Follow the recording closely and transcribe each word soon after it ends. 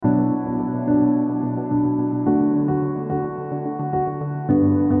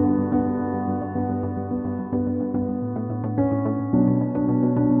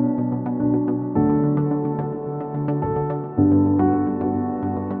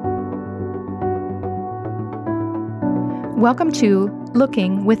Welcome to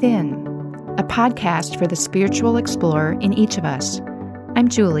Looking Within, a podcast for the spiritual explorer in each of us. I'm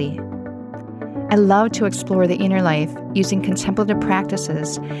Julie. I love to explore the inner life using contemplative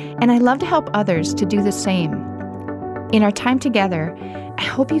practices, and I love to help others to do the same. In our time together, I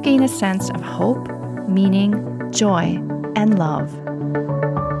hope you gain a sense of hope, meaning, joy, and love.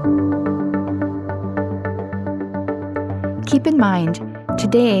 Keep in mind,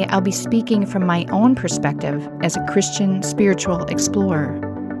 today I'll be speaking from my own perspective as a Christian spiritual explorer.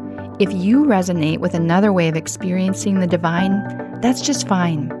 If you resonate with another way of experiencing the divine, that's just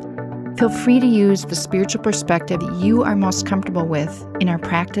fine. Feel free to use the spiritual perspective you are most comfortable with in our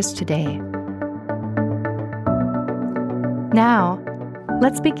practice today. Now,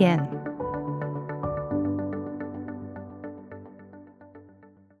 let's begin.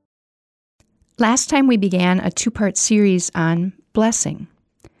 Last time we began a two-part series on blessing.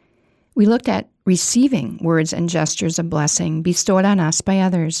 We looked at receiving words and gestures of blessing bestowed on us by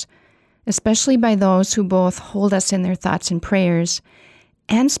others, especially by those who both hold us in their thoughts and prayers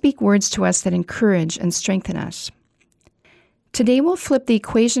and speak words to us that encourage and strengthen us. Today we'll flip the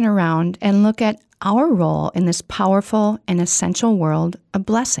equation around and look at our role in this powerful and essential world of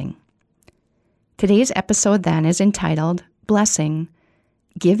blessing. Today's episode then is entitled Blessing,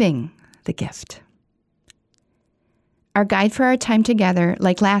 Giving the Gift. Our guide for our time together,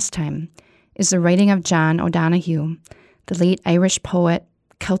 like last time, is the writing of John O'Donohue, the late Irish poet,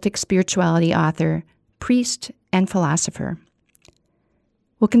 Celtic spirituality author, priest, and philosopher.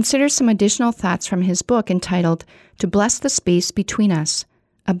 We'll consider some additional thoughts from his book entitled To Bless the Space Between Us,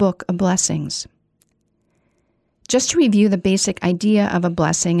 a Book of Blessings. Just to review the basic idea of a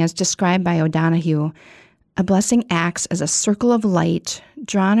blessing as described by O'Donohue, a blessing acts as a circle of light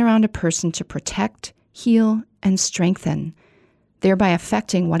drawn around a person to protect, heal, and strengthen, thereby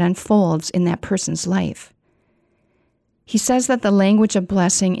affecting what unfolds in that person's life. He says that the language of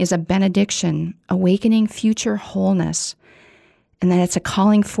blessing is a benediction, awakening future wholeness, and that it's a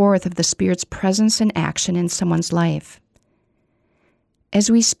calling forth of the Spirit's presence and action in someone's life. As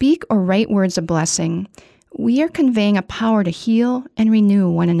we speak or write words of blessing, we are conveying a power to heal and renew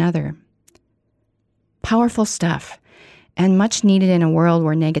one another. Powerful stuff, and much needed in a world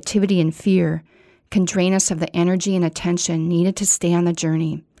where negativity and fear can drain us of the energy and attention needed to stay on the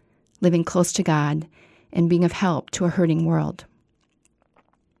journey, living close to God and being of help to a hurting world.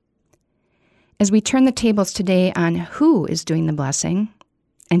 As we turn the tables today on who is doing the blessing,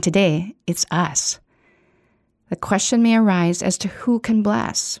 and today it's us, the question may arise as to who can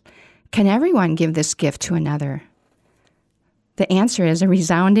bless. Can everyone give this gift to another? The answer is a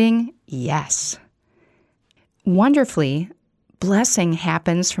resounding yes. Wonderfully, blessing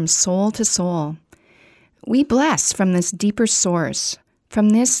happens from soul to soul. We bless from this deeper source, from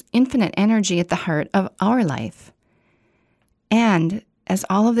this infinite energy at the heart of our life. And as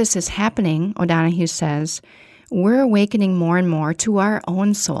all of this is happening, O'Donohue says, we're awakening more and more to our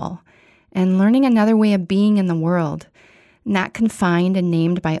own soul and learning another way of being in the world, not confined and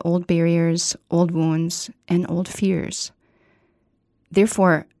named by old barriers, old wounds, and old fears.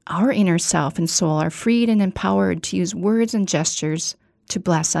 Therefore, our inner self and soul are freed and empowered to use words and gestures to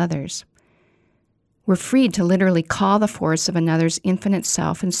bless others. We're freed to literally call the force of another's infinite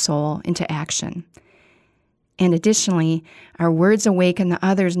self and soul into action. And additionally, our words awaken the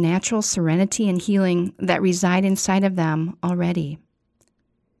other's natural serenity and healing that reside inside of them already.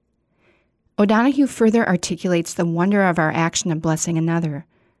 O'Donohue further articulates the wonder of our action of blessing another.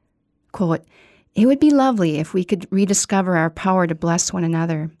 Quote, "It would be lovely if we could rediscover our power to bless one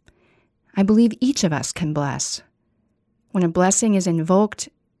another. I believe each of us can bless. When a blessing is invoked,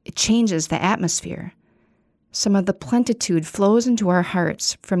 it changes the atmosphere. Some of the plenitude flows into our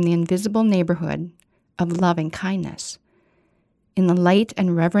hearts from the invisible neighborhood of loving kindness. In the light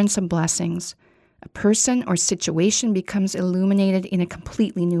and reverence of blessings, a person or situation becomes illuminated in a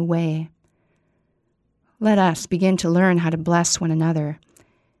completely new way. Let us begin to learn how to bless one another.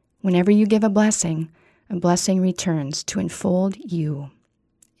 Whenever you give a blessing returns to enfold you."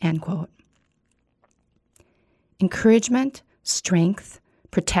 End quote. Encouragement, strength,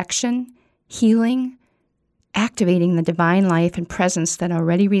 protection, healing, activating the divine life and presence that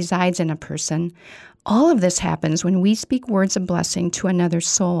already resides in a person, all of this happens when we speak words of blessing to another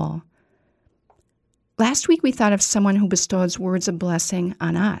soul. Last week we thought of someone who bestows words of blessing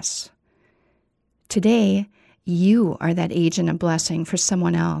on us. Today, you are that agent of blessing for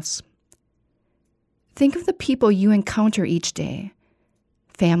someone else. Think of the people you encounter each day: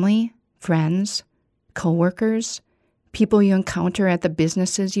 family, friends, co-workers, people you encounter at the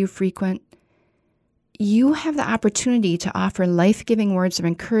businesses you frequent. You have the opportunity to offer life-giving words of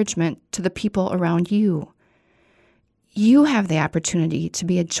encouragement to the people around you. You have the opportunity to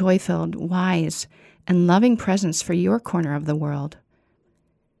be a joy-filled, wise, and loving presence for your corner of the world.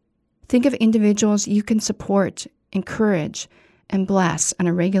 Think of individuals you can support, encourage, and bless on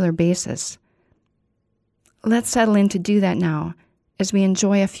a regular basis. Let's settle in to do that now as we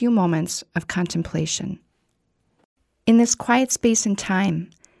enjoy a few moments of contemplation. In this quiet space and time,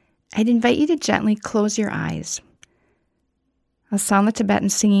 I'd invite you to gently close your eyes. I'll sound the Tibetan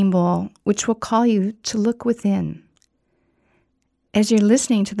singing bowl, which will call you to look within. As you're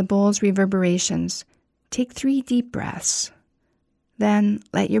listening to the bowl's reverberations, take 3 deep breaths. Then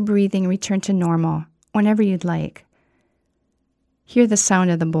let your breathing return to normal whenever you'd like. Hear the sound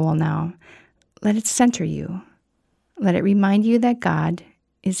of the bowl now. Let it center you. Let it remind you that God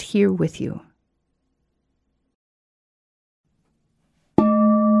is here with you.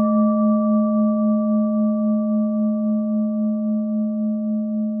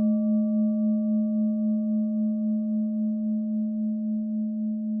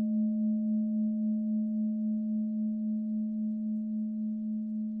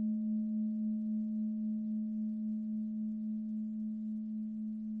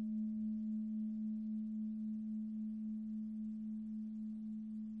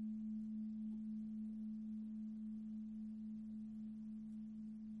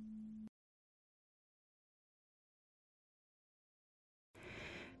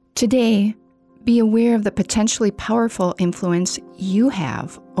 Today, be aware of the potentially powerful influence you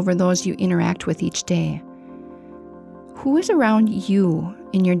have over those you interact with each day. Who is around you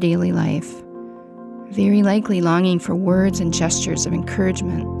in your daily life? Very likely longing for words and gestures of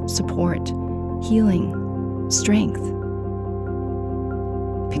encouragement, support, healing, strength.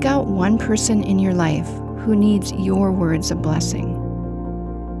 Pick out one person in your life who needs your words of blessing.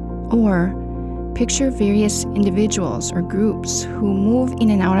 Or picture various individuals or groups who move in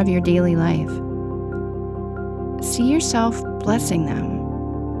and out of your daily life. See yourself blessing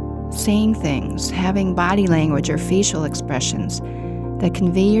them, saying things, having body language or facial expressions that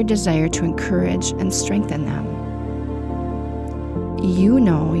convey your desire to encourage and strengthen them. You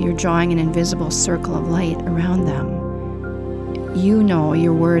know you're drawing an invisible circle of light around them. You know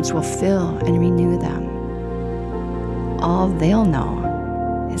your words will fill and renew them. All they'll know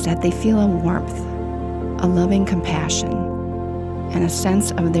is that they feel a warmth, a loving compassion, and a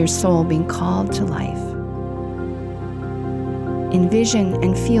sense of their soul being called to life. Envision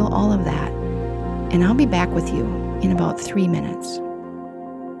and feel all of that, and I'll be back with you in about 3 minutes.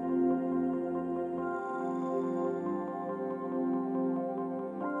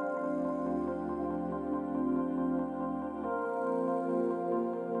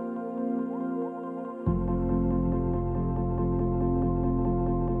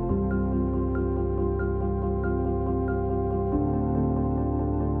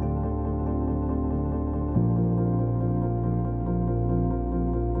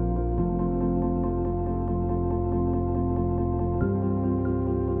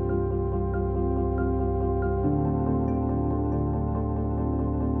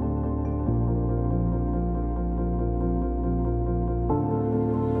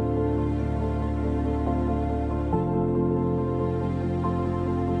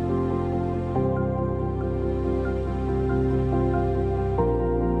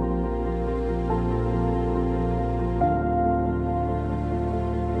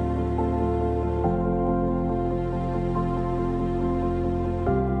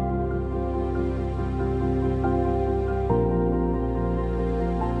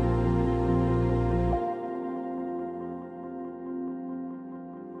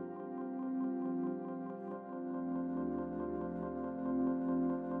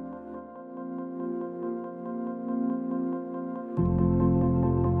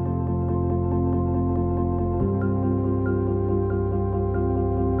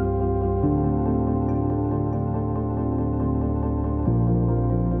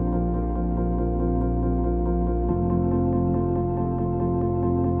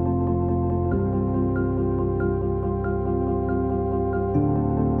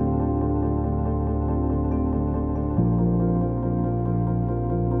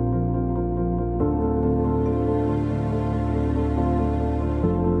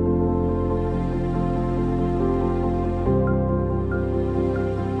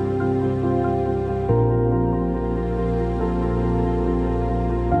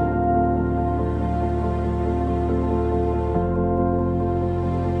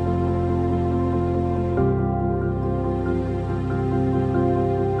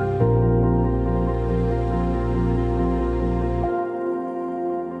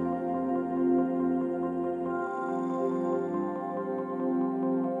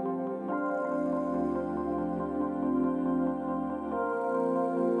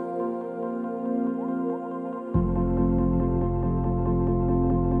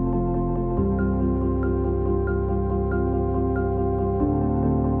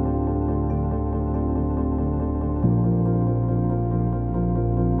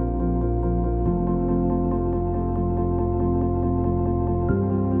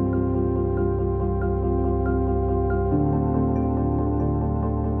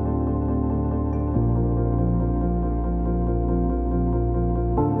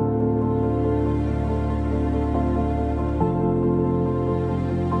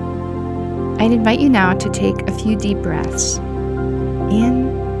 I'd invite you now to take a few deep breaths in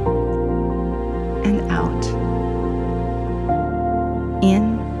and out.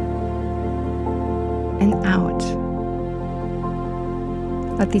 In and out.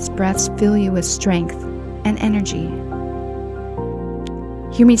 Let these breaths fill you with strength and energy.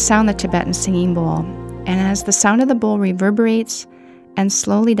 Hear me sound the Tibetan singing bowl, and as the sound of the bowl reverberates and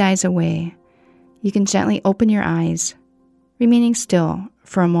slowly dies away, you can gently open your eyes, remaining still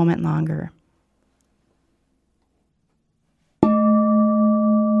for a moment longer.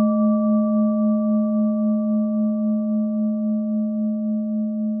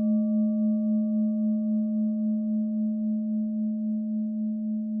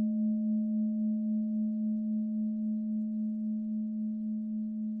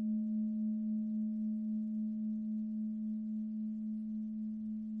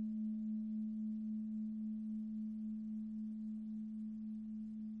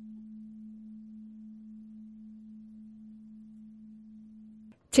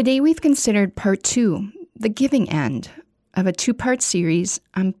 Today we've considered part 2, the giving end, of a 2-part series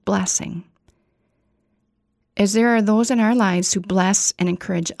on blessing. As there are those in our lives who bless and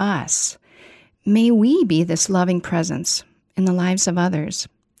encourage us, may we be this loving presence in the lives of others.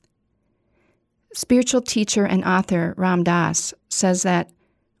 Spiritual teacher and author Ram Dass says that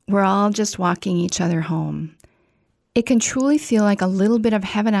we're all just walking each other home. It can truly feel like a little bit of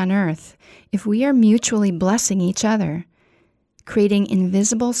heaven on earth if we are mutually blessing each other, creating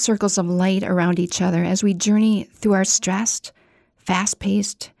invisible circles of light around each other as we journey through our stressed,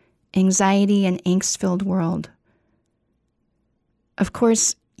 fast-paced, anxiety and angst-filled world. Of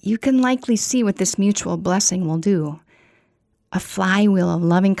course, you can likely see what this mutual blessing will do. A flywheel of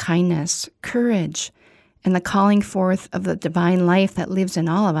loving kindness, courage, and the calling forth of the divine life that lives in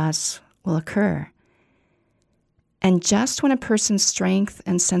all of us will occur. And just when a person's strength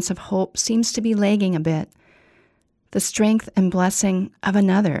and sense of hope seems to be lagging a bit, the strength and blessing of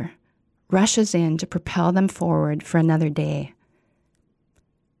another rushes in to propel them forward for another day.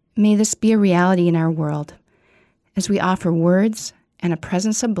 May this be a reality in our world as we offer words and a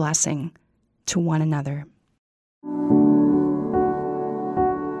presence of blessing to one another.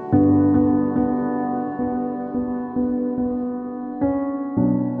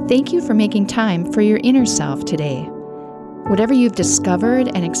 Thank you for making time for your inner self today. Whatever you've discovered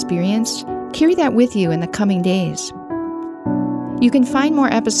and experienced, carry that with you in the coming days. You can find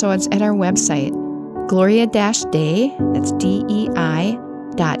more episodes at our website, gloria-dei, that's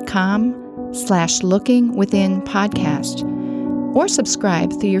DEI.com/lookingwithinpodcast, or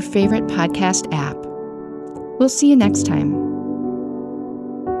subscribe through your favorite podcast app. We'll see you next time.